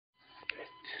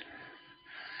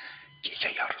Gece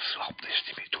yarısı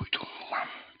abdestimi duydum lan.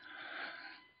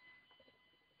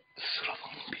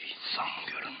 Sıradan bir insan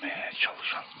görünmeye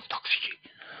çalışan taksici.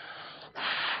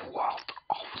 Fuat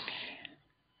Avni.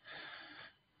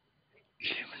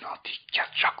 Illuminati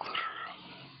CATJUGGLER.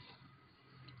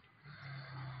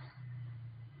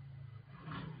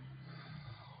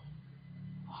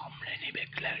 Hamleni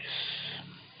bekleriz.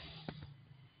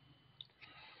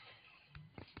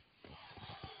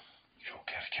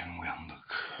 Çok erken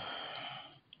uyandık.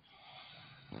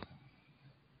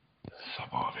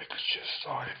 Sabaha bekleyeceğiz.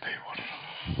 Daha epey var.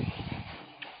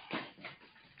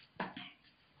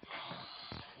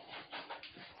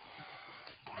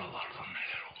 Buralarda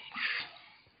neler olmuş?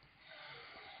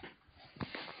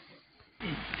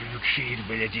 Büyükşehir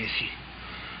Belediyesi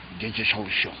gece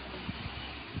çalışıyor.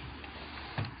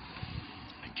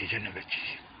 Gece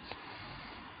nöbetçisi.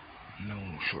 Ne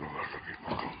olmuş oralarda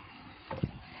bir bakalım.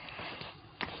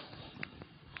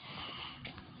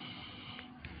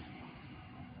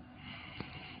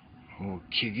 O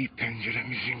kedi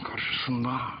penceremizin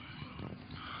karşısında,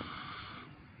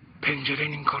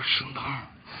 pencerenin karşısında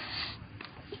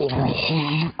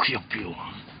orhanlık yapıyor.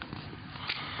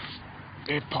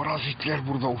 Parazitler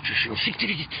burada uçuşuyor. Siktir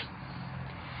git.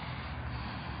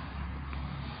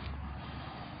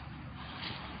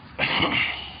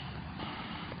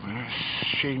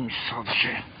 Şeymiş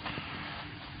sadece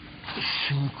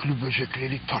sümüklü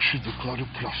böcekleri taşıdıkları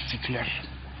plastikler.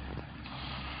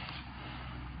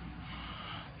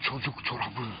 Çocuk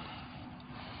çorabı.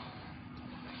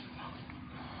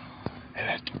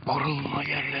 Evet, barınma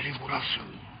yerleri burası.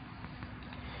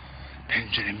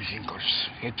 Penceremizin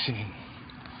karşısı. Hepsinin.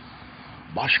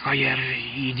 Başka yer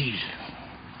iyi değil.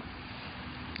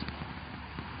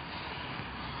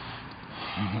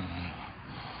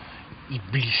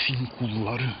 İblisin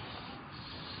kulları.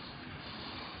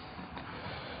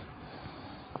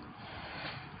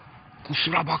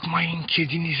 Kusura bakmayın,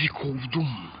 kedinizi kovdum.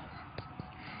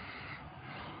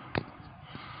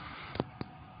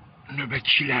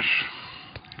 Nöbetçiler.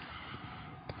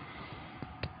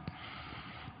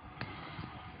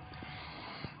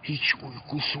 Hiç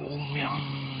uykusu olmayan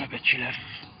nöbetçiler.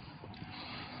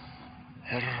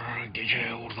 Her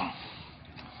gece orada.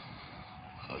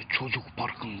 Çocuk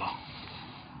parkında.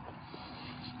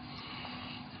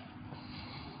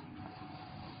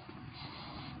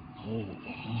 O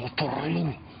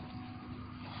motorlu.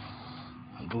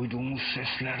 Duyduğumuz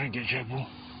sesler gece bu.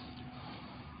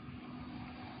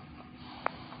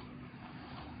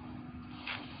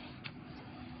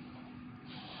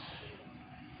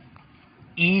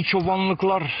 İyi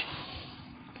çobanlıklar.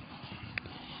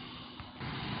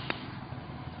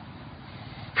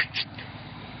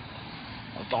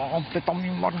 Daha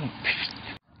amfetamin var mı?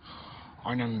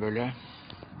 Aynen böyle.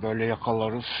 Böyle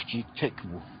yakalarız ki tek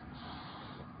bu.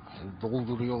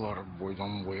 Dolduruyorlar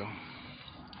boydan boya.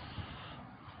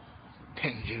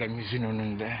 Penceremizin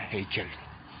önünde heykel.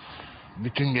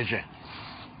 Bütün gece.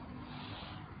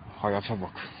 Hayata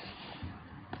bak.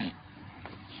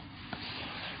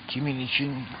 Kimin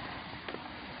için?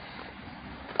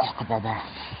 Akbaba.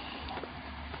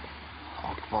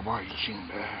 Akbaba için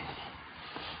de.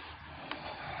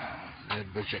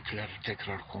 Ve böcekler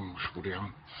tekrar konmuş buraya.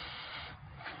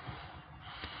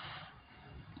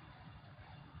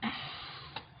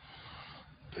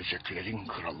 Böceklerin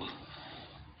kralı.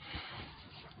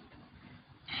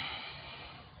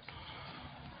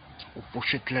 O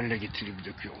poşetlerle getirip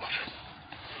döküyorlar.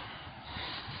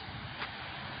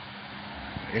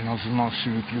 En azından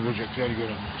sümüklü böcekler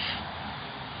göremiyoruz.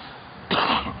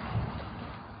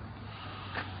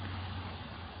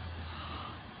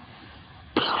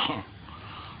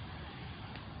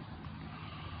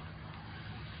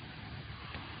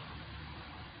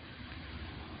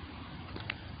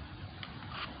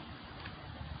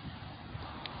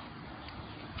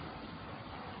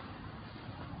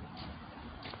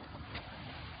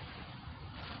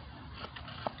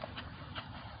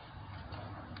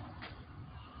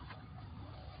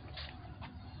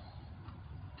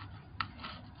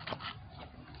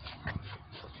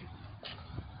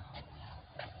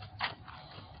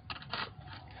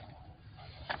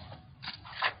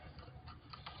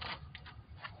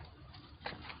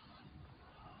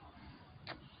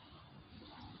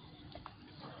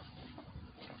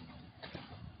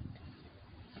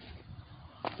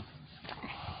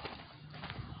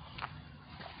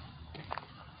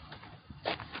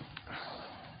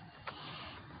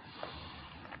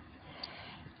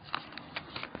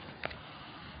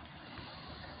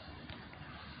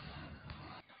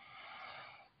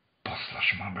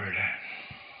 Paslaşma böyle.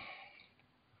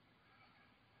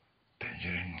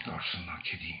 Pencerenin karşısında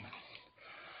kediyim.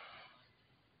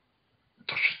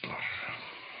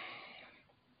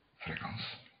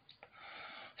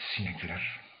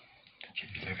 sinekler,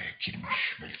 kedilere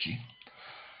girmiş belki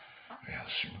veya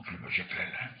sümüklü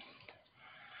böceklerle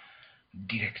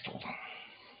direkt olan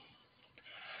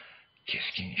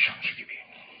keskin nişancı gibi.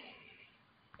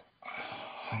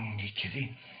 Hangi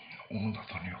kedi? Onu da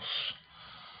tanıyoruz.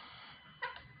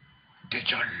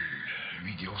 Deccal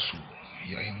videosu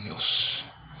yayınlıyoruz.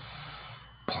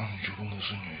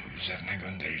 Pancurumuzun üzerine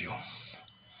gönderiliyor.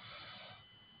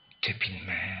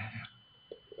 Tepinme,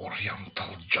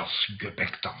 oryantal caz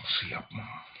göbek dansı yapma.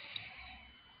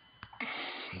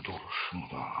 Dur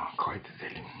şunu da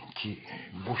kaydedelim ki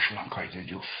boşuna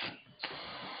kaydediyoruz.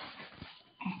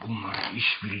 Bunlar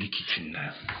işbirlik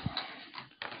içinde.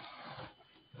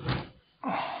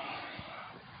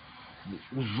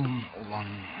 Bu uzun olan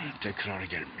tekrar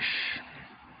gelmiş.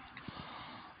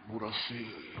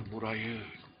 Burayı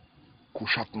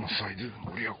kuşatmasaydı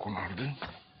buraya konardı.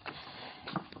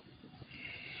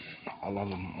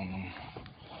 Alalım onun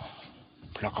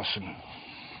plakasını.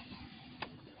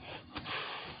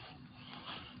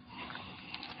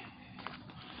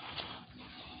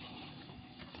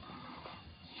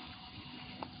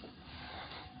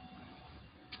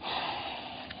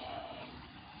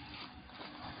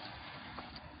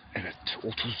 Evet,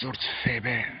 34 FB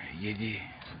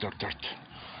 744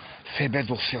 FB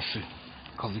dosyası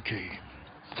Kadıköy.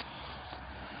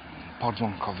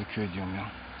 Pardon, Kadıköy diyorum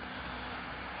ya.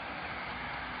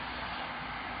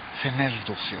 Fener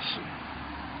dosyası.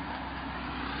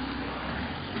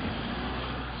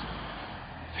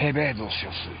 FB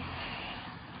dosyası.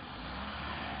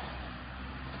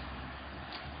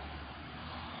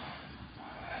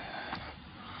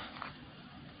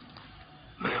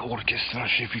 Ve orkestra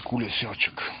şefi kulesi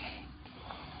açık.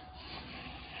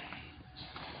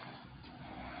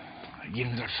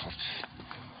 24 saat.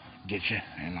 Gece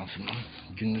en azından,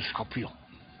 gündüz kapıyor.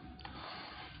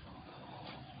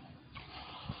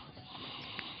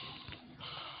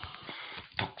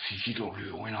 Taksici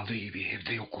rolü oynadığı gibi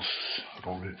evde yokuz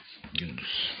rolü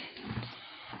gündüz.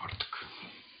 Artık.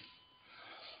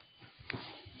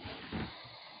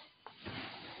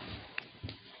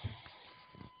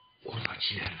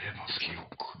 Oradakilerde maske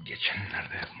yok.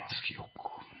 Geçenlerde maske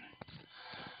yok.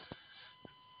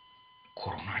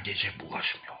 Korona gece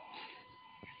bulaşmıyor.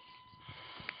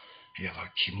 Ya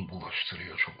da kim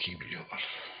bulaştırıyor çok iyi biliyorlar.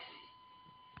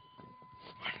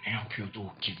 Ne yapıyordu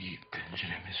o kedi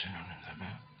penceremizin önünde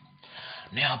be?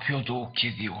 Ne yapıyordu o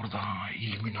kedi orada?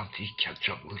 Illuminati,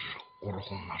 CATJUGGLER,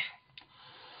 Orhonlar.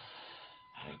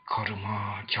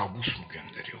 Karıma kabus mu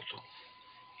gönderiyordu?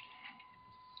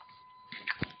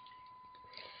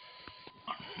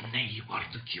 Neyi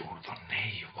vardı ki orada?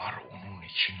 Neyi var onun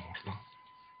için orada?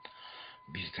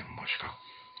 Bizden başka.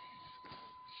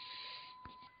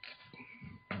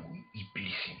 Bu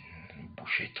iblisin, bu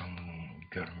şeytanın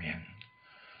görmeyen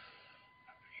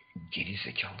geri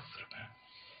zekalıdır be.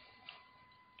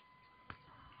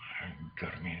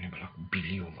 Görmeyeni bırak,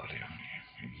 biliyorlar yani.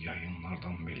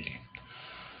 Yayınlardan belli.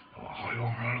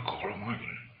 Hayvanları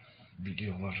korumayı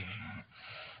biliyorlar.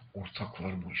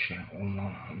 Ortaklar bu işe.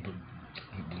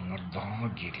 Bunlar daha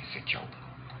geri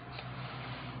zekalı.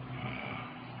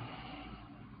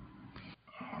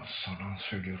 Sana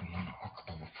söylüyorum lan,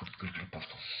 akbaba, fırt, gırgır,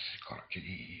 paspas, kara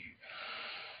kedi,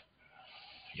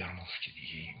 yaramaz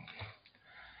kedi,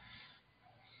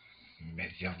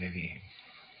 medya devi,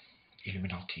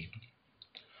 Illuminati,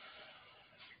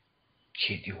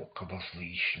 kedi hokkabazlığı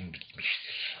işim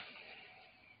bitmiştir.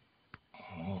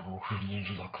 Ruhsuz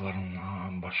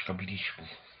dudaklarınla başka bir iş bul.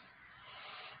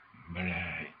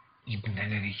 Böyle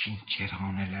ibneler için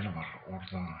kerhaneler var,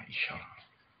 orada iş ara.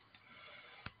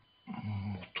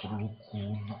 Motorlu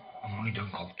kulun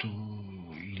aniden kalktı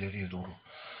ileriye doğru.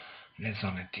 Ne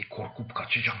zannetti? Korkup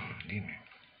kaçacağım değil mi?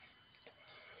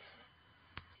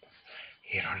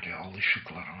 Herhalde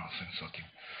alışıklar anasını satayım.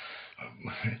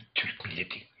 Türk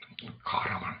milleti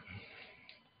kahraman.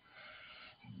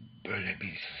 Böyle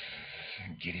bir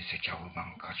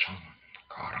gerizekalıdan kaçan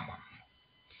kahraman.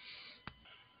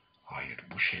 Hayır,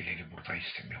 bu şeyleri burada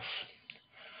istemiyoruz.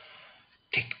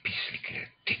 Tek pislikle,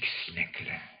 tek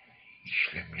sinekle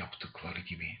işlem yaptıkları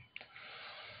gibi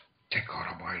tek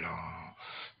arabayla,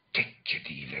 tek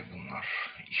kediyle bunlar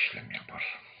işlem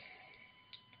yapar.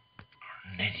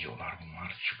 Ne diyorlar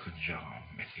bunlar çıkınca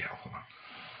medya falan?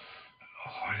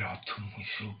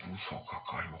 Hayatımızı bu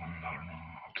sokak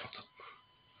hayvanlarına adadık.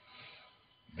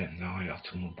 Ben de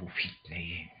hayatımı bu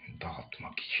fitneyi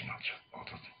dağıtmak için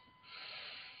adadım.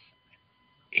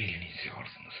 Elinizi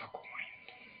ardınıza koymayın.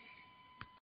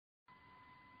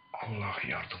 Allah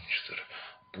yardımcıdır.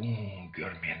 Bunu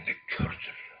görmeyen de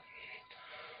kördür.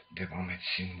 Devam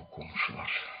etsin bu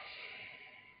komşular.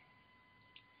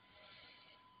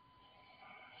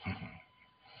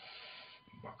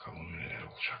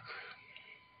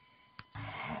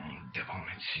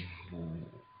 yönetsin bu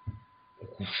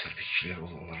okul servisçiler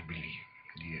odalar birliği,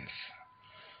 diğer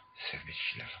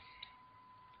servisçiler.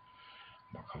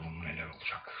 Bakalım neler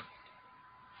olacak.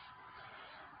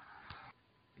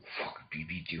 Ufak bir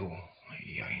video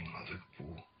yayınladık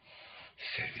bu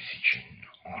servis için.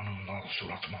 Anında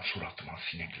suratıma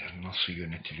sinekler nasıl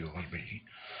yönetiliyorlar belli.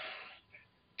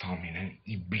 Tahminen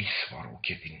iblis var o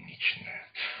kedinin içinde.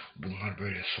 Bunlar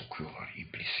böyle sokuyorlar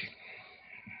iblisi.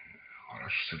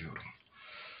 Araştırıyorum.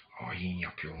 Ayin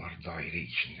yapıyorlar daire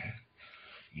içinde.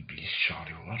 İblis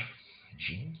çağırıyorlar.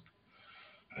 Cin.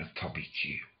 Tabii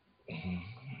ki onun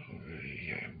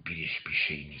bir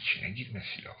şeyin içine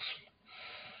girmesi lazım.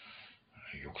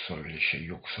 Yoksa öyle şey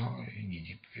yoksa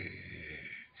gidip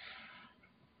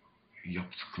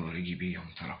yaptıkları gibi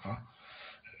yan tarafa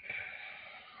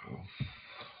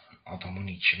adamın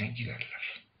içine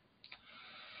girerler.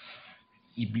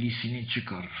 İblisini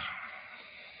çıkar.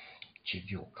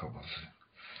 Kedi o kabazı.